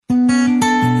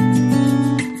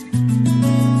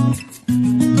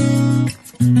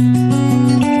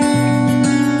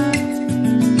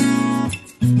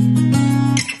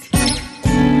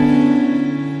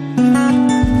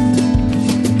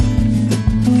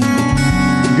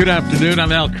Good afternoon.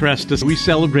 I'm Al Crestis. We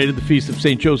celebrated the Feast of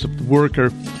St. Joseph the Worker.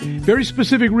 Very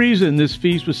specific reason this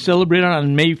feast was celebrated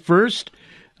on May 1st,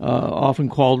 often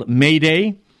called May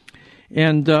Day.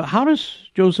 And how does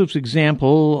Joseph's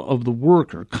example of the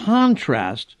worker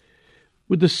contrast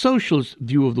with the socialist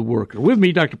view of the worker? With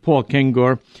me, Dr. Paul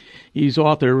Kengor. He's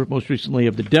author, most recently,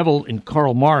 of The Devil in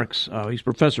Karl Marx. He's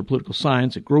professor of political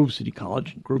science at Grove City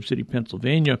College in Grove City,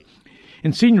 Pennsylvania,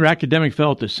 and senior academic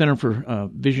fellow at the Center for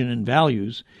Vision and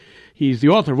Values. He's the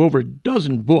author of over a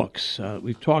dozen books.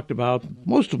 We've talked about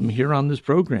most of them here on this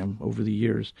program over the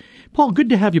years. Paul, good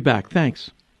to have you back.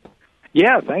 Thanks.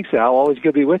 Yeah, thanks, Al. Always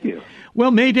good to be with you.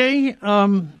 Well, May Day,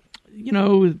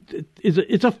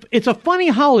 it's a funny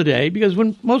holiday because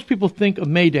when most people think of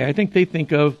May Day, I think they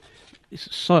think of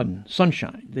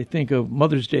sunshine. They think of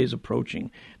Mother's Day is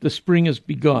approaching. The spring has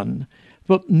begun.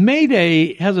 But May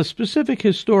Day has a specific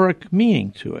historic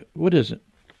meaning to it. What is it?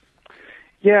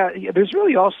 Yeah, there's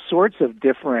really all sorts of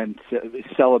different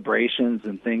celebrations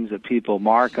and things that people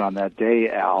mark on that day,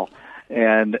 Al.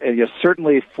 And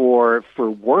certainly for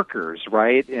workers,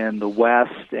 right, in the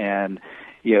West and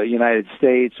United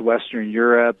States, Western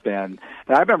Europe, and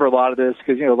I remember a lot of this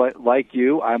because like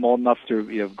you, I'm old enough to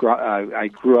I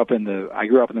grew up in the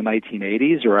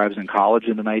 1980s, or I was in college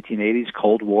in the 1980s,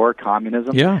 Cold War,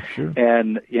 communism. Yeah, sure.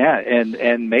 And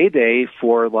May Day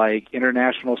for like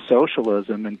international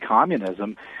socialism and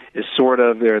communism is sort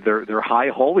of their high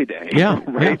holy day. Yeah,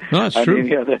 right. Yeah. No, that's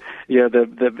true.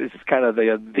 It's kind of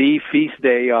the feast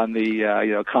day on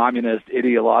the communist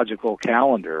ideological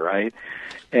calendar, right?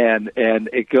 And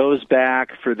it goes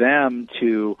back for them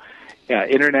to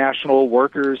International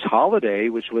Workers' Holiday,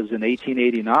 which was in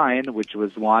 1889, which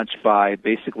was launched by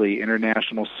basically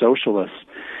international socialists.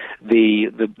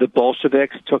 The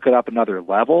Bolsheviks took it up another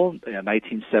level in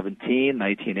 1917,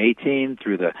 1918,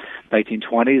 through the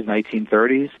 1920s,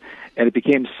 1930s, and it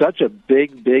became such a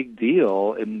big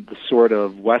deal in the sort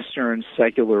of Western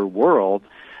secular world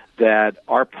that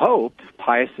our Pope,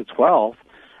 Pius XII,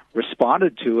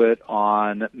 responded to it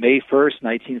on May 1st,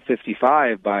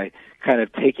 1955, by kind of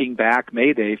taking back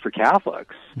May Day for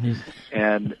Catholics,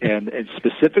 and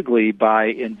specifically by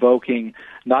invoking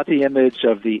not the image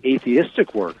of the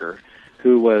atheistic worker,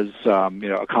 who was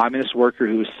a communist worker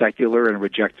who was secular and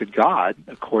rejected God,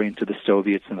 according to the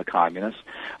Soviets and the communists,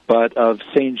 but of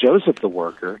Saint Joseph the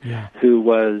worker, who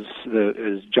was,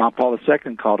 as John Paul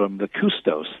II called him, the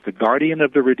Custos, the guardian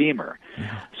of the Redeemer.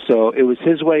 Yeah. So it was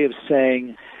his way of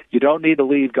saying, you don't need to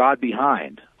leave God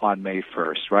behind on May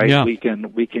 1st, right? Yeah. We can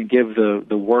give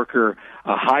the worker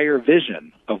a higher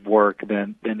vision of work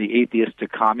than the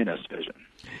atheistic communist vision.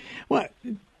 Well,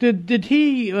 did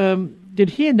he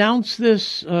announce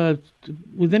this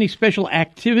with any special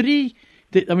activity?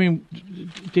 Did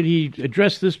he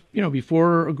address this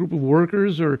before a group of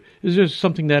workers, or is this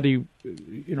something that he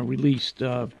released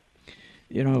from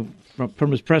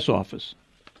his press office?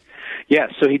 Yeah,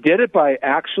 so he did it by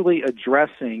actually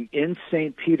addressing in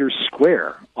St. Peter's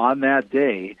Square on that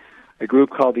day a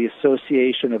group called the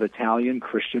Association of Italian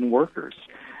Christian Workers.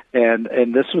 And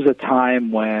this was a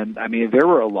time when, there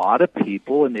were a lot of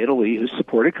people in Italy who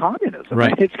supported communism.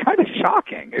 Right. It's kind of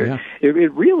shocking. Yeah.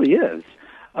 It really is.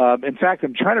 In fact,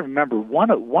 I'm trying to remember one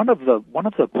of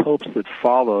the popes that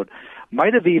followed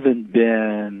might have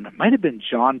been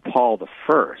John Paul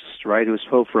I, right? Who was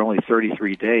pope for only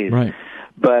 33 days. Right.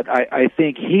 But I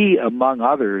think he, among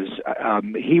others,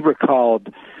 he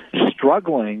recalled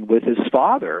struggling with his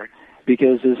father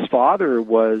because his father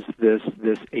was this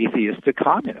atheistic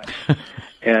communist,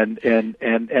 and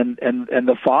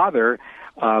the father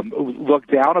looked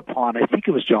down upon. I think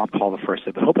it was John Paul I.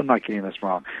 I hope I'm not getting this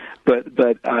wrong, but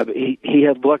he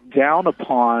had looked down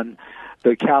upon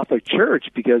the Catholic Church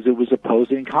because it was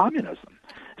opposing communism.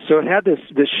 So it had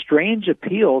this strange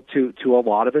appeal to a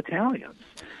lot of Italians.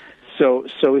 So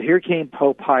here came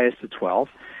Pope Pius XII,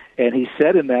 and he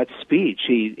said in that speech,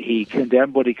 he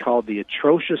condemned what he called the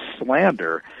atrocious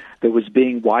slander that was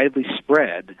being widely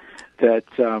spread, that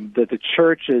the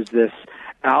church is this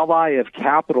ally of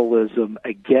capitalism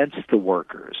against the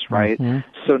workers, right? Mm-hmm.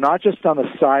 So not just on the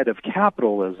side of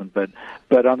capitalism,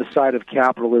 but on the side of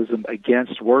capitalism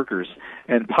against workers.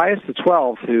 And Pius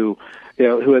XII,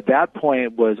 who at that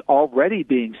point was already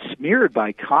being smeared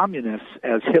by communists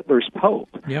as Hitler's pope.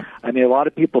 Yep. A lot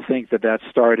of people think that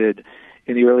started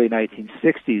in the early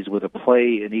 1960s with a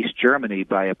play in East Germany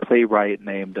by a playwright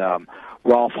named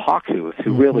Rolf Hochhuth,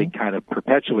 who really kind of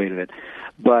perpetuated it.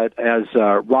 But as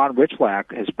Ron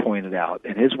Richlack has pointed out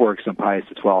in his works on Pius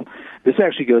XII, this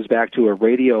actually goes back to a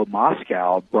Radio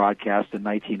Moscow broadcast in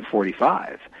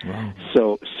 1945. Wow.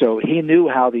 So he knew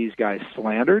how these guys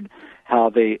slandered, how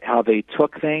they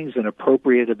took things and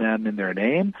appropriated them in their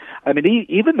name. I mean,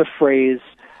 even the phrase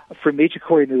 "from each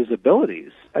according to his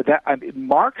abilities."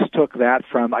 Marx took that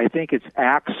from, I think it's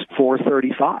Acts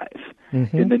 4:35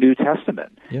 in the New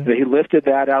Testament. Yeah. He lifted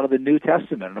that out of the New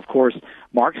Testament. And of course,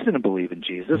 Marx didn't believe in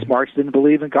Jesus. Marx didn't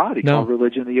believe in God. He called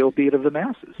religion the opiate of the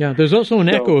masses. Yeah, there's also an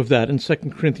echo of that in 2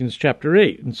 Corinthians chapter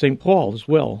 8, and St. Paul as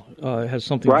well has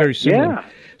something very similar. Yeah.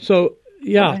 So,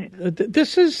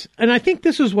 this is, and I think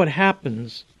this is what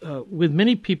happens with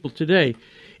many people today,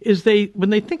 is when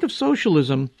they think of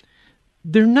socialism,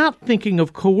 they're not thinking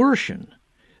of coercion.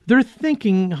 They're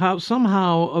thinking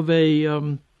somehow of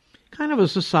a kind of a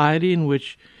society in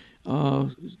which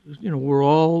we're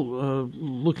all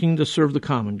looking to serve the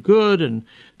common good, and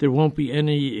there won't be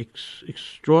any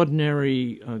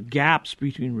extraordinary gaps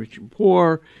between rich and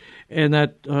poor, and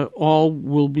that all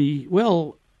will be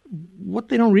well. What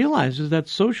they don't realize is that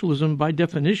socialism, by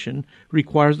definition,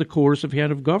 requires the coercive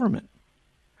hand of government.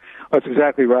 That's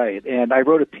exactly right. And I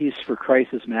wrote a piece for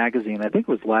Crisis Magazine, I think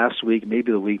it was last week,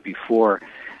 maybe the week before,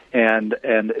 and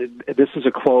this is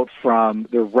a quote from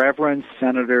the Reverend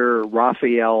Senator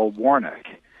Raphael Warnock,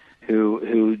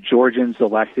 who Georgians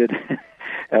elected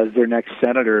as their next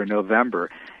senator in November.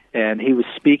 And he was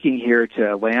speaking here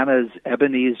to Atlanta's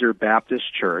Ebenezer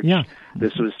Baptist Church. Yeah.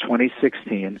 This was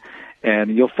 2016.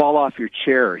 And you'll fall off your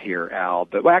chair here, Al.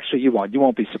 But actually, you won't. You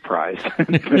won't be surprised.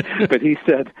 But he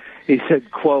said,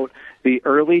 quote, "The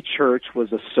early church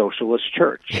was a socialist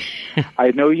church.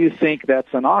 I know you think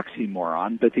that's an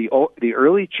oxymoron, but the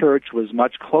early church was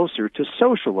much closer to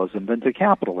socialism than to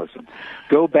capitalism.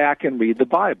 Go back and read the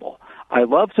Bible. I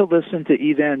love to listen to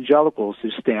evangelicals who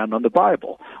stand on the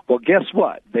Bible. Well, guess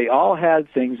what? They all had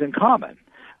things in common.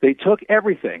 They took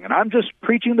everything, and I'm just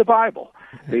preaching the Bible.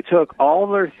 They took all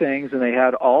their things, and they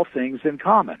had all things in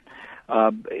common.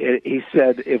 He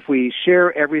said, if we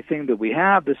share everything that we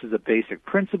have, this is a basic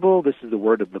principle. This is the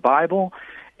word of the Bible.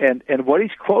 And what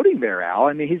he's quoting there, Al,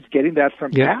 I mean, he's getting that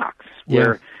from Acts,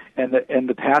 where and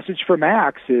the passage from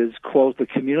Acts is, quote, "The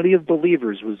community of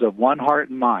believers was of one heart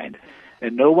and mind,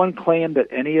 and no one claimed that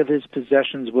any of his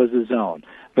possessions was his own,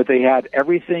 but they had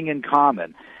everything in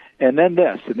common." And then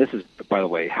this is, by the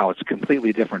way, how it's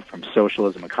completely different from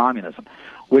socialism and communism.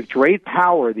 "With great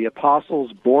power, the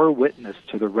apostles bore witness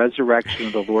to the resurrection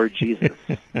of the Lord Jesus."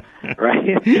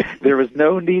 Right? "There was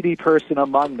no needy person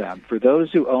among them. For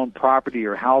those who owned property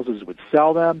or houses would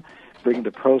sell them, bring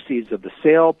the proceeds of the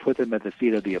sale, put them at the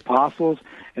feet of the apostles,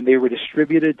 and they were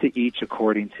distributed to each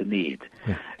according to need."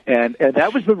 Yeah. And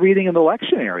that was the reading in the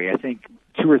lectionary, I think,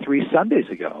 2 or 3 Sundays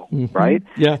ago, right?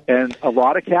 Yeah. And a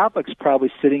lot of Catholics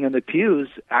probably sitting in the pews,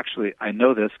 actually, I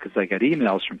know this because I got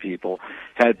emails from people,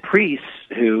 had priests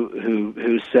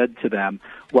who said to them,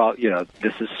 well,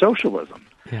 this is socialism.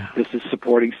 Yeah. This is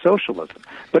supporting socialism.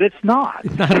 But it's not.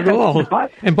 Not at all.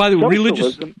 And by the way,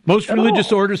 most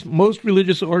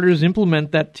religious orders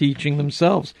implement that teaching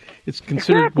themselves. It's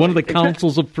considered one of the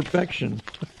councils of perfection.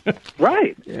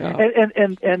 Right. Yeah.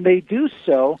 And they do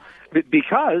so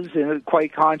because,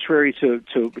 quite contrary to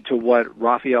what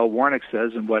Raphael Warnock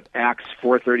says and what Acts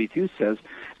 4:32 says,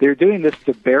 they're doing this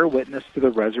to bear witness to the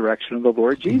resurrection of the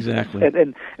Lord Jesus.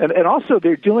 Exactly. And also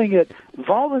they're doing it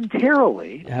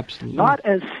voluntarily, absolutely, not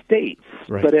as states,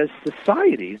 right, but as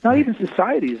societies, not even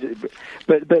societies,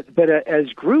 but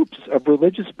as groups of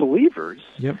religious believers,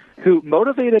 yep, who,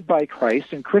 motivated by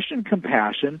Christ and Christian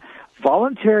compassion,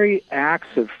 voluntary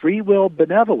acts of free will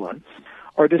benevolence,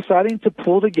 are deciding to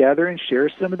pull together and share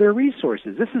some of their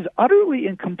resources. This is utterly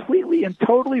and completely and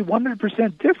totally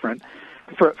 100% different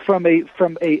from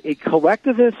a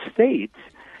collectivist state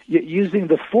using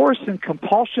the force and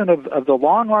compulsion of the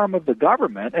long arm of the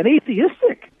government, an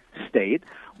atheistic state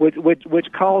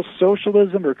which calls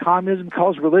socialism or communism,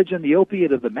 calls religion the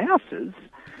opiate of the masses,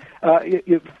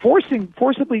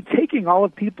 forcibly taking all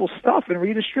of people's stuff and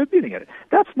redistributing it.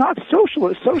 That's not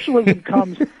socialism. Socialism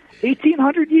comes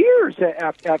 1,800 years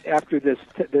after this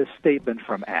statement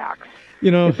from Acts.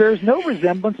 There's no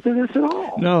resemblance to this at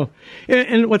all. No,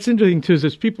 and what's interesting too is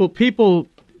this: people.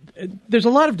 There's a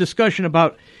lot of discussion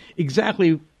about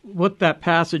exactly what that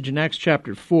passage in Acts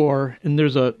chapter 4, and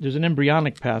there's an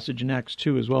embryonic passage in Acts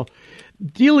 2 as well,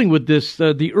 dealing with this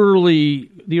the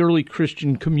early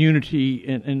Christian community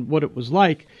and what it was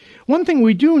like. One thing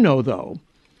we do know, though,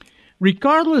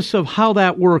 regardless of how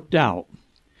that worked out,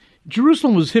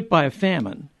 Jerusalem was hit by a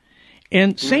famine,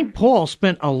 and St. Paul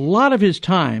spent a lot of his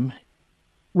time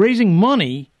raising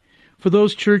money for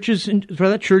those churches, for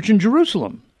that church in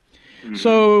Jerusalem.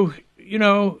 So,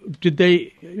 did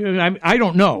they? I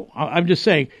don't know. I'm just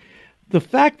saying, the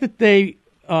fact that they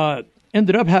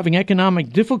ended up having economic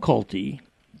difficulty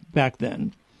back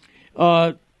then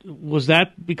Was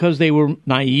that because they were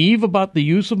naive about the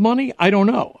use of money? I don't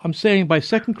know. I'm saying by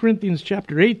 2 Corinthians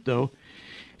chapter 8, though,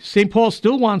 St. Paul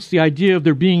still wants the idea of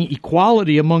there being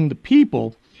equality among the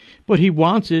people, but he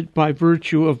wants it by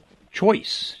virtue of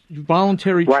choice,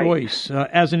 voluntary choice.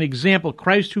 As an example,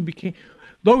 Christ who became,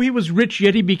 though he was rich,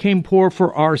 yet he became poor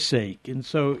for our sake. And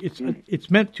so it's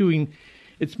meant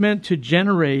to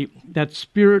generate that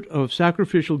spirit of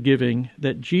sacrificial giving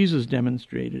that Jesus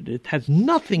demonstrated. It has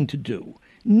nothing to do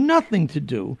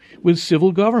with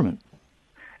civil government.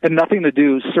 And nothing to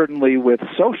do, certainly, with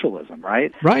socialism,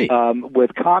 right? Right.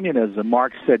 With communism,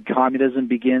 Marx said communism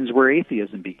begins where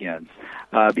atheism begins.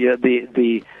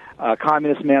 The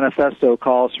Communist Manifesto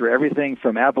calls for everything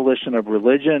from abolition of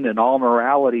religion and all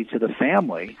morality to the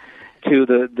family, to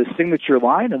the signature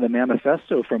line in the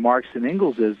manifesto from Marx and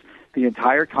Engels is the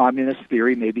entire communist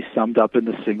theory may be summed up in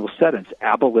the single sentence: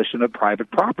 abolition of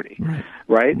private property.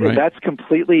 Right? And that's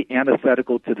completely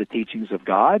antithetical to the teachings of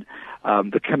God.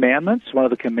 The commandments, one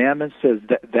of the commandments says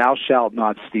that thou shalt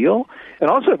not steal. And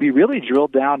also, if you really drill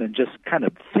down and just kind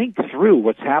of think through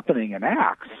what's happening in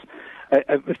Acts,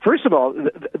 first of all,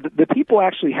 the people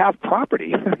actually have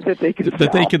property that they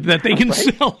can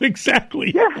sell. Sell,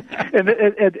 exactly. Yeah, and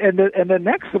the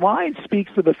next line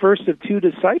speaks to the first of two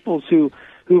disciples who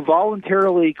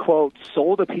voluntarily, quote,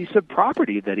 sold a piece of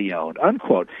property that he owned,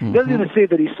 unquote. He doesn't even say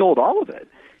that he sold all of it.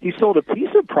 He sold a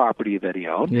piece of property that he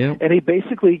owned, and he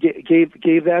basically gave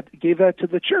that to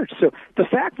the church. So the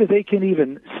fact that they can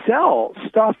even sell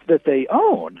stuff that they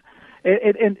own,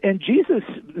 and Jesus,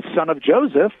 the son of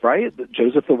Joseph, right,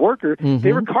 Joseph the worker,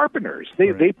 they were carpenters.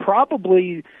 They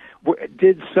probably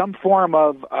did some form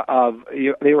of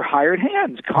they were hired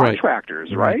hands,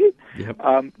 contractors, right? Yep.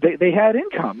 They had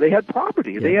income, they had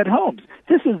property, they had homes.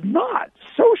 This is not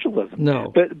socialism.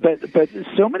 No. But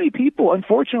so many people,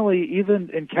 unfortunately,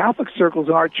 even in Catholic circles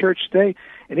in our church today,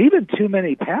 and even too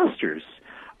many pastors,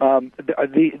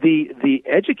 the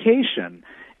education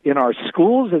in our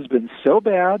schools has been so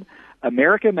bad.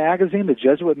 America Magazine, the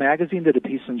Jesuit magazine, did a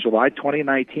piece in July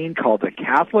 2019 called "The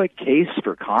Catholic Case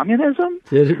for Communism."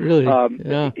 Did it really?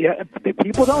 Yeah.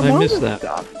 People don't know this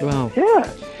stuff. Wow. Yeah,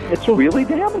 it's really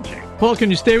damaging. Paul,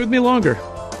 can you stay with me longer?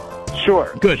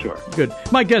 Sure. Good.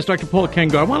 My guest, Dr. Paul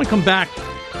Kengor. I want to come back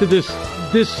to this.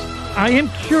 I am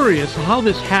curious how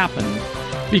this happened,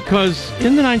 because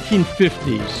in the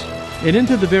 1950s and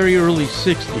into the very early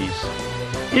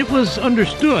 60s, it was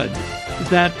understood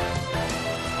that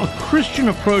a Christian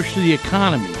approach to the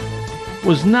economy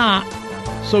was not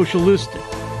socialistic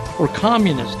or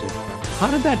communistic.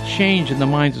 How did that change in the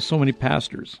minds of so many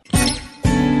pastors?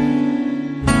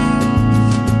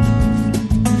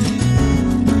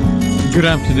 Good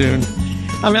afternoon.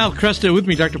 I'm Al Cresta, with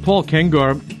me Dr. Paul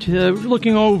Kengor,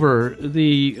 looking over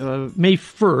the May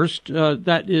 1st,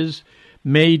 that is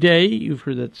May Day, you've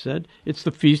heard that said. It's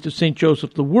the feast of St.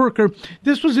 Joseph the Worker.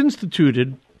 This was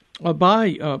instituted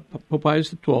by Pope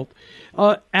Pius XII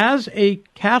as a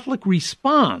Catholic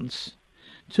response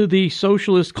to the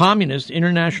Socialist Communist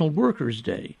International Workers'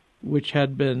 Day, which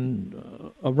had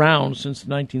been around since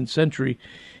the 19th century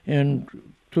and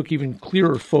took even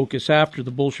clearer focus after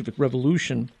the Bolshevik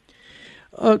Revolution.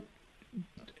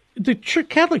 The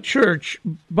Catholic Church,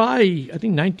 by, I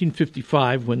think,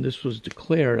 1955, when this was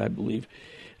declared, I believe,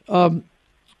 the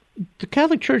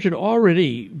Catholic Church had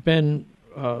already been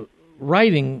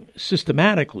writing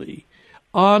systematically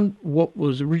on what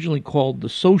was originally called the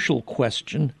social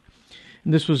question.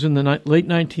 And this was in the late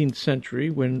 19th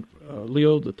century when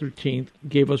Leo XIII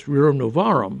gave us Rerum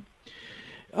Novarum,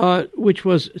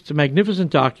 it's a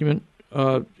magnificent document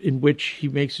in which he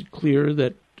makes it clear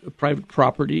that private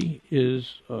property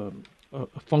is a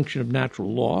function of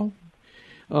natural law.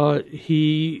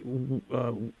 He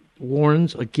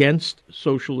warns against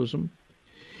socialism.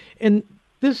 And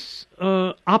this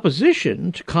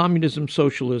opposition to communism,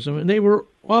 socialism, and they were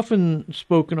often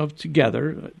spoken of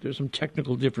together. There's some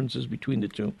technical differences between the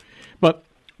two. But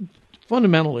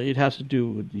fundamentally, it has to do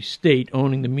with the state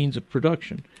owning the means of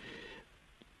production.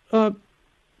 The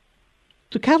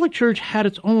Catholic Church had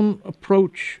its own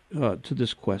approach to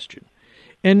this question.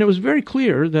 And it was very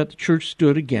clear that the Church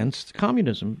stood against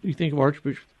communism. You think of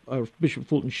Archbishop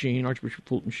Fulton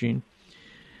Sheen.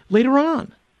 Later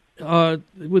on,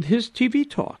 with his TV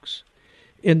talks.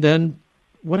 And then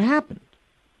what happened?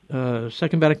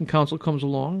 Second Vatican Council comes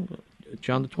along,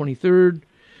 John the 23rd,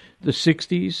 the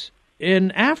 60s.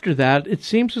 And after that, it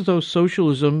seems as though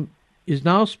socialism is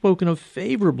now spoken of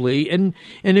favorably. And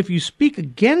if you speak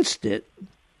against it,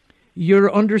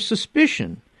 you're under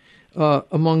suspicion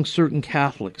among certain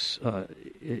Catholics,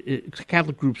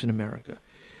 Catholic groups in America.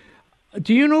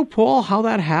 Do you know, Paul, how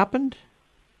that happened?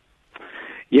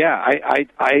 Yeah,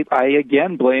 I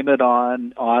again blame it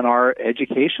on our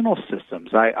educational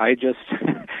systems. I just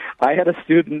I had a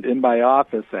student in my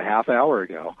office a half hour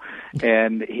ago,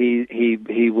 and he's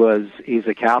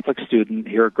a Catholic student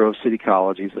here at Grove City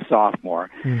College. He's a sophomore,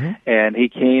 and he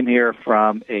came here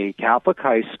from a Catholic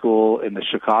high school in the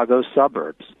Chicago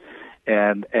suburbs,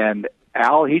 and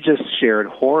Al, he just shared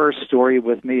horror story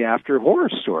with me after horror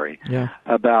story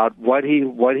about what he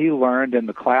learned in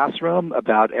the classroom,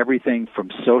 about everything from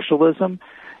socialism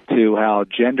to how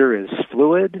gender is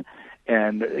fluid,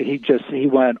 and he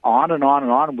went on and on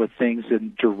and on with things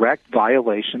in direct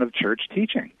violation of church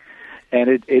teaching, and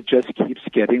it just keeps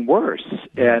getting worse,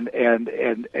 and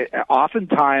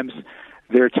oftentimes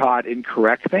they're taught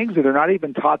incorrect things, or they're not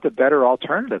even taught the better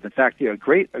alternative. In fact, a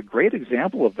great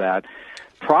example of that.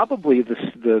 Probably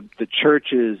the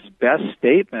church's best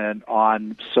statement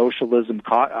on socialism,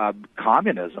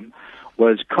 communism,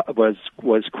 was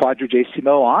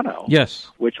Quadragesimo Anno.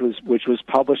 Yes, which was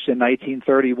published in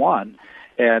 1931,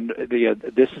 and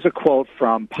this is a quote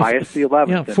from Pius XI.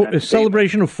 Yeah, a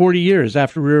celebration of 40 years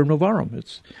after Rerum Novarum.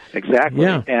 It's exactly.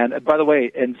 Yeah. And by the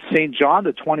way, and St. John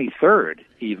the 23rd,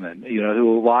 even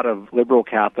who a lot of liberal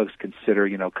Catholics consider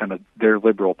kind of their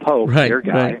liberal pope, their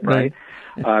guy, right?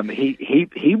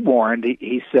 He warned.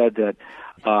 He said that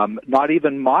not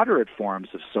even moderate forms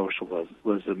of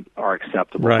socialism are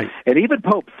acceptable. Right. And even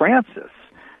Pope Francis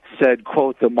said,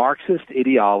 quote, "The Marxist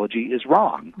ideology is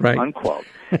wrong," unquote.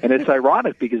 And it's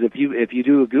ironic because if you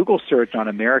do a Google search on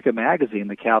America Magazine,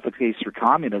 the Catholic Case for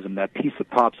Communism, that piece that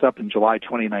pops up in July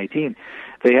 2019,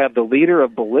 they have the leader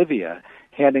of Bolivia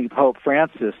handing Pope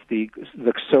Francis the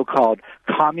so-called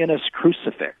communist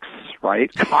crucifix, right?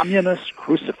 Communist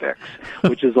crucifix,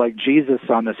 which is like Jesus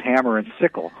on this hammer and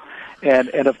sickle.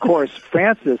 And of course,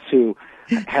 Francis, who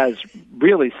has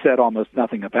really said almost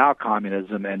nothing about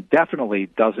communism and definitely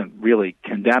doesn't really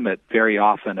condemn it very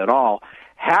often at all,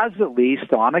 has at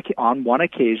least on one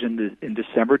occasion in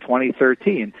December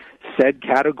 2013 said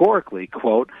categorically,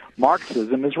 quote,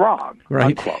 "Marxism is wrong,"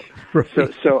 unquote. Right.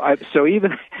 So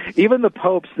even the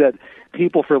popes that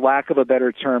people, for lack of a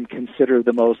better term, consider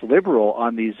the most liberal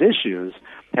on these issues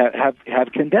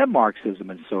have condemned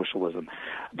Marxism and socialism,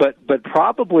 but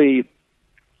probably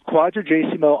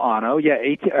Quadragesimo Anno,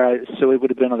 so it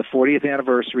would have been on the 40th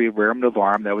anniversary of Rerum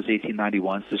Novarum. That was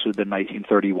 1891. So this would have been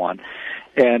 1931.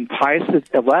 And Pius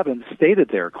XI stated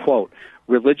there, quote,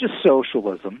 "Religious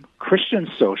socialism, Christian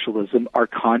socialism are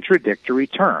contradictory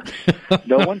terms.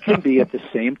 No one can be at the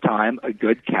same time a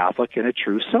good Catholic and a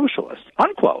true socialist,"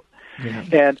 unquote.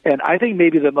 Yeah. And I think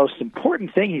maybe the most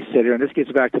important thing he said here, and this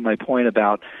gets back to my point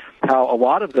about how a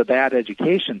lot of the bad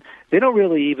education, they don't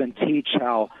really even teach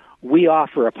how we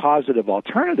offer a positive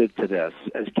alternative to this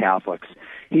as Catholics.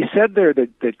 He said there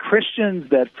that Christians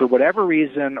that for whatever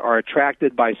reason are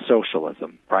attracted by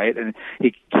socialism, right? And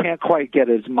he can't quite get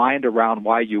his mind around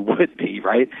why you would be,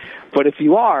 right? But if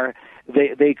you are,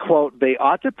 they quote, "They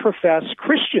ought to profess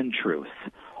Christian truth,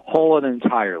 whole and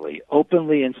entirely,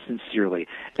 openly and sincerely,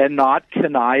 and not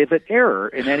connive at error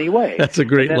in any way." That's a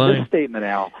great line. This statement,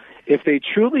 Al, "If they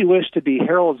truly wish to be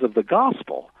heralds of the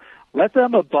gospel, let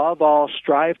them above all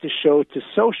strive to show to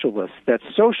socialists that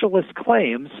socialist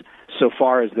claims, so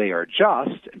far as they are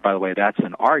just," and by the way, that's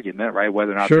an argument, right,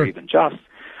 whether or not they're even just,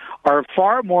 "are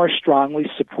far more strongly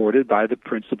supported by the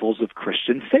principles of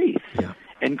Christian faith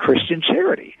and Christian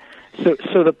charity."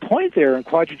 So the point there in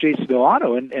Quadragesimo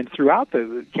Anno and throughout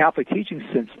the Catholic teaching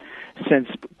since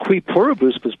Qui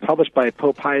Pluribus was published by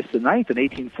Pope Pius IX in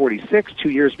 1846, 2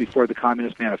 years before the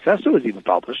Communist Manifesto was even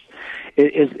published,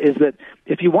 is that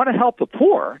if you want to help the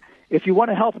poor, if you want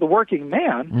to help the working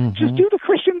man, just do the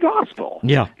Christian gospel.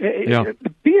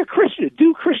 Be a Christian.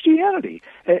 Do Christianity.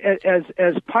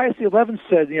 As Pius XI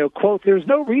said, quote, "There's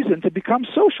no reason to become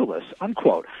socialist,"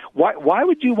 unquote. Why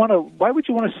would you want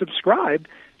to subscribe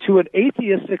to an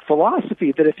atheistic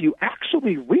philosophy that, if you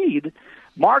actually read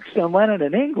Marx and Lenin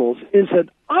and Engels, is an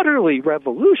utterly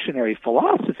revolutionary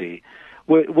philosophy,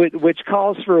 which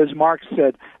calls for, as Marx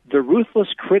said, the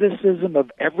ruthless criticism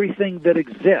of everything that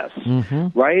exists,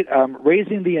 right?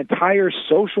 Raising the entire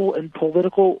social and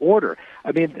political order.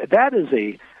 I mean, that is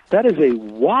a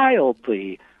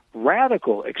wildly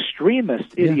radical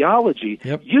extremist ideology.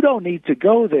 You don't need to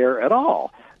go there at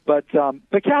all. But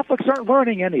Catholics aren't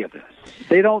learning any of this.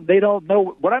 They don't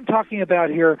know what I'm talking about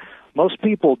here. Most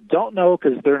people don't know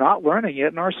because they're not learning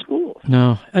it in our schools.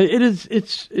 No, it is.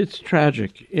 It's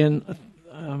tragic, and it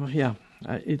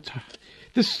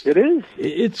is.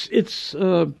 It's.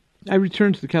 I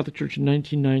returned to the Catholic Church in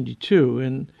 1992,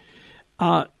 and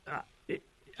I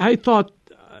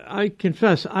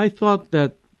confess, I thought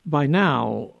that by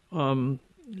now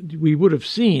we would have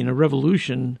seen a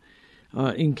revolution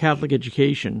in Catholic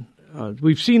education.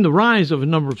 We've seen the rise of a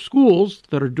number of schools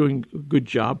that are doing a good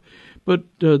job, but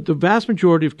the vast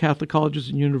majority of Catholic colleges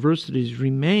and universities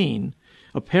remain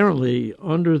apparently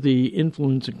under the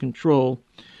influence and control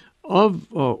of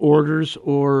orders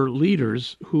or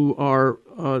leaders who are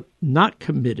not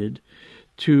committed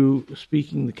to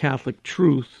speaking the Catholic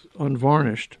truth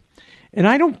unvarnished. And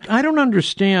I don't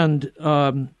understand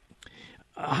how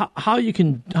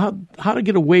to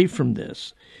get away from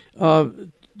this.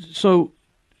 So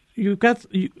you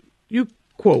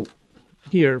quote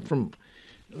here from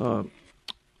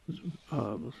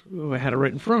I had it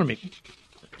right in front of me.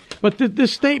 But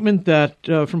this statement that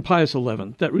from Pius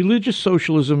XI, that religious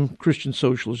socialism, Christian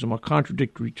socialism are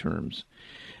contradictory terms,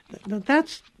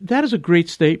 that is a great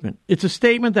statement. It's a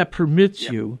statement that permits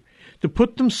you to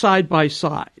put them side by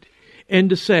side and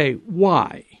to say,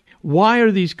 why? Why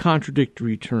are these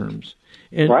contradictory terms?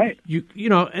 And right.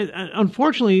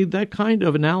 Unfortunately, that kind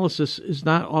of analysis is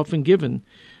not often given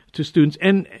to students,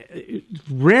 and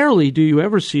rarely do you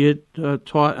ever see it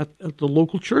taught at the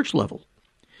local church level.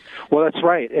 Well, that's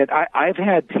right. And I've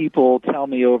had people tell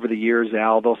me over the years,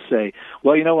 Al, they'll say,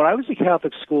 well, when I was in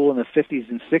Catholic school in the 50s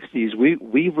and 60s,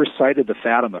 we recited the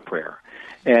Fatima prayer.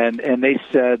 And they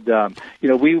said,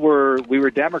 we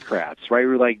were Democrats, right?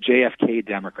 We were like JFK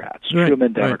Democrats, right,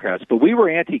 Truman Democrats, but we were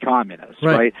anti-communist,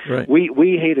 right?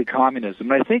 We hated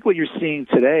communism. And I think what you're seeing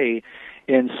today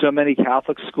in so many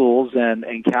Catholic schools and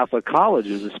Catholic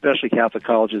colleges, especially Catholic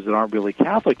colleges that aren't really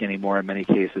Catholic anymore in many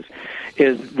cases,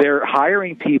 is they're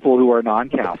hiring people who are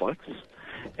non-Catholics,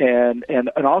 and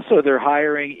also they're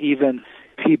hiring even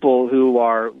people who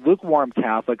are lukewarm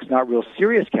Catholics, not real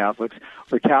serious Catholics,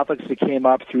 or Catholics that came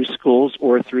up through schools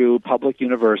or through public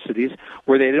universities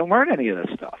where they didn't learn any of this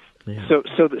stuff. Yeah.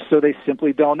 So they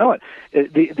simply don't know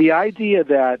it. The idea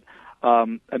that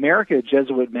America,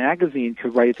 Jesuit magazine,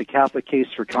 could write the Catholic case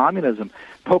for communism.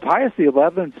 Pope Pius XI's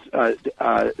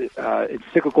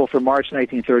encyclical from March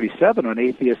 1937 on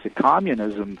atheistic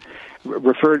communism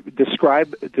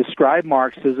described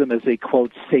Marxism as a,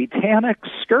 quote, satanic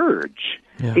scourge.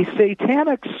 Yeah. A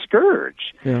satanic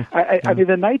scourge. Yeah. I mean,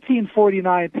 the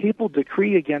 1949 Papal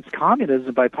Decree against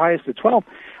Communism by Pius XII,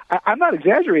 I'm not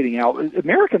exaggerating, Al.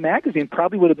 America magazine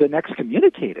probably would have been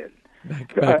excommunicated.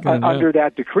 Back then, under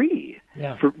that decree,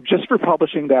 just for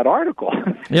publishing that article.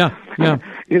 Yeah.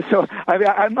 So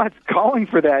I'm not calling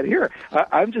for that here.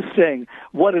 I'm just saying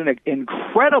what an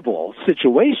incredible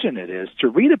situation it is to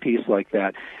read a piece like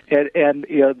that. And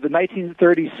the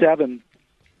 1937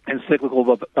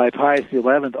 encyclical by Pius XI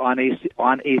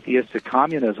on atheistic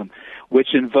communism,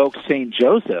 which invokes St.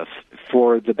 Joseph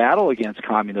for the battle against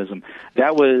communism,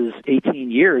 that was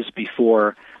 18 years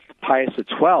before Pius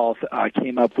XII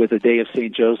came up with the Day of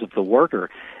St. Joseph the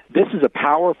Worker. This is a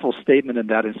powerful statement in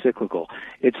that encyclical.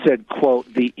 It said, quote,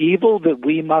 "The evil that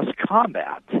we must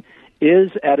combat is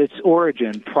at its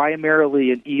origin primarily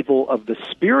an evil of the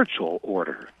spiritual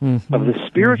order,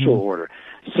 order."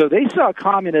 So they saw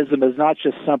communism as not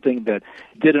just something that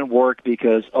didn't work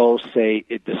because, say,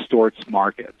 it distorts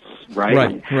markets,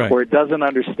 right? Or it doesn't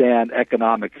understand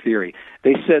economic theory.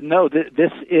 They said, no,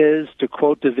 this is, to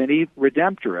quote Divini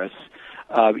Redemptoris,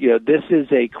 this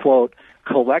is a, quote,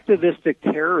 collectivistic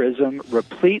terrorism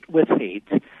replete with hate,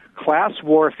 class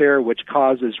warfare which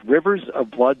causes rivers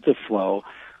of blood to flow.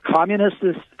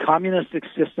 Communistic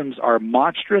systems are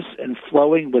monstrous and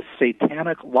flowing with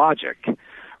satanic logic,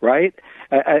 right?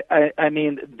 I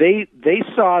mean, they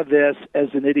saw this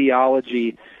as an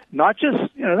ideology, not just,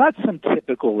 not some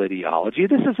typical ideology.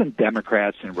 This isn't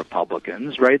Democrats and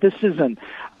Republicans, right? This isn't,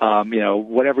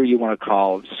 whatever you want to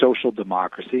call social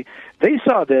democracy. They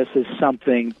saw this as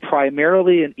something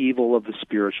primarily an evil of the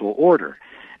spiritual order.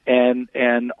 And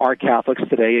our Catholics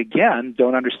today, again,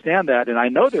 don't understand that, and I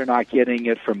know they're not getting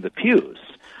it from the pews,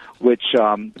 which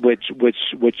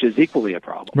is equally a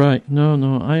problem. Right.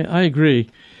 No, I agree.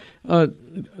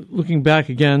 Looking back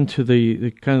again to the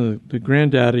kind of the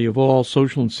granddaddy of all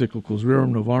social encyclicals,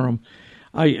 Rerum Novarum,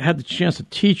 I had the chance to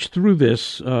teach through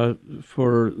this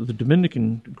for the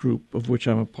Dominican group of which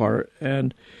I'm a part,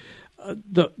 and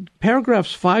the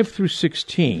paragraphs 5 through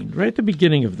 16, right at the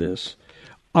beginning of this,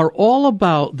 are all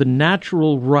about the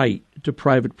natural right to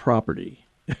private property.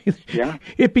 Yeah.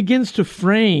 It begins to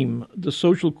frame the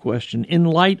social question in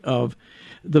light of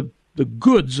the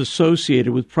goods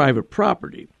associated with private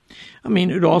property. I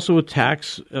mean, it also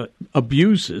attacks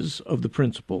abuses of the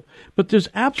principle, but there's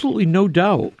absolutely no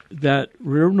doubt that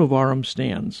Rerum Novarum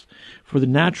stands for the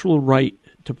natural right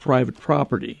to private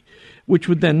property, which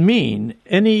would then mean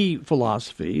any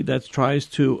philosophy that tries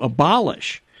to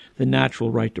abolish the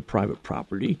natural right to private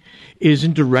property, is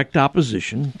in direct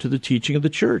opposition to the teaching of the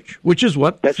church, which is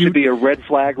what... That should be a red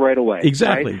flag right away.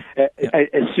 Exactly. Right?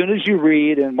 As soon as you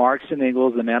read in Marx and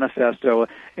Engels, the manifesto,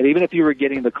 and even if you were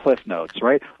getting the Cliff Notes,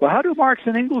 right? Well, how do Marx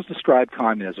and Engels describe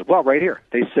communism? Well, right here.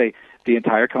 They say the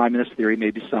entire communist theory may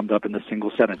be summed up in the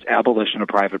single sentence, abolition of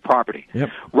private property.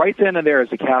 Yep. Right then and there,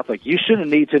 as a Catholic, you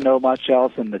shouldn't need to know much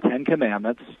else than the Ten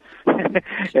Commandments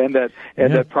and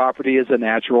that property is a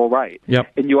natural right.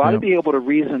 Yep. And you ought to be able to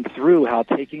reason through how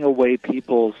taking away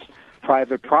people's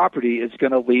private property is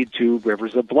going to lead to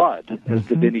rivers of blood, as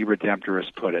the Divini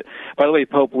Redemptorists put it. By the way,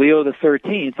 Pope Leo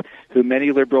XIII, who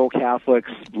many liberal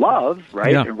Catholics love,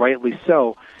 right, and rightly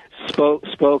so,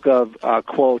 spoke of,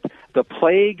 quote, the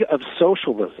plague of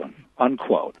socialism,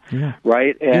 unquote,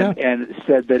 right, and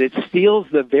said that it steals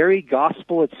the very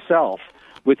gospel itself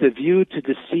with a view to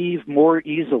deceive more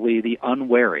easily the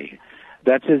unwary.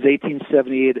 That's his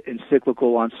 1878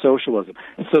 encyclical on socialism.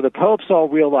 So the popes all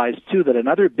realized, too, that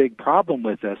another big problem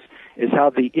with this is how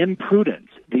the imprudent,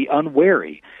 the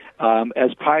unwary,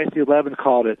 as Pius XI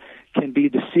called it, can be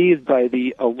deceived by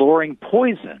the alluring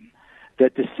poison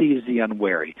that deceives the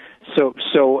unwary. So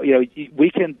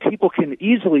people can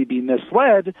easily be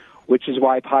misled, which is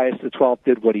why Pius XII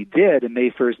did what he did, and May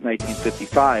 1st,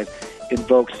 1955,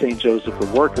 invoked St. Joseph the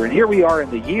Worker. And here we are in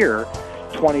the year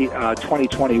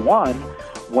 2021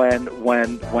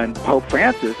 when Pope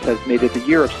Francis has made it the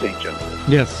year of St. Joseph.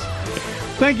 Yes.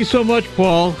 Thank you so much,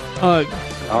 Paul.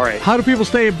 All right. How do people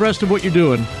stay abreast of what you're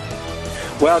doing?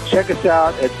 Well, check us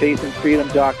out at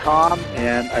faithandfreedom.com,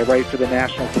 and I write for the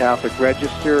National Catholic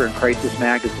Register and Crisis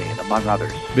Magazine, among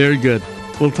others. Very good.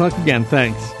 We'll talk again.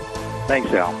 Thanks.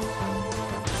 Thanks, Al.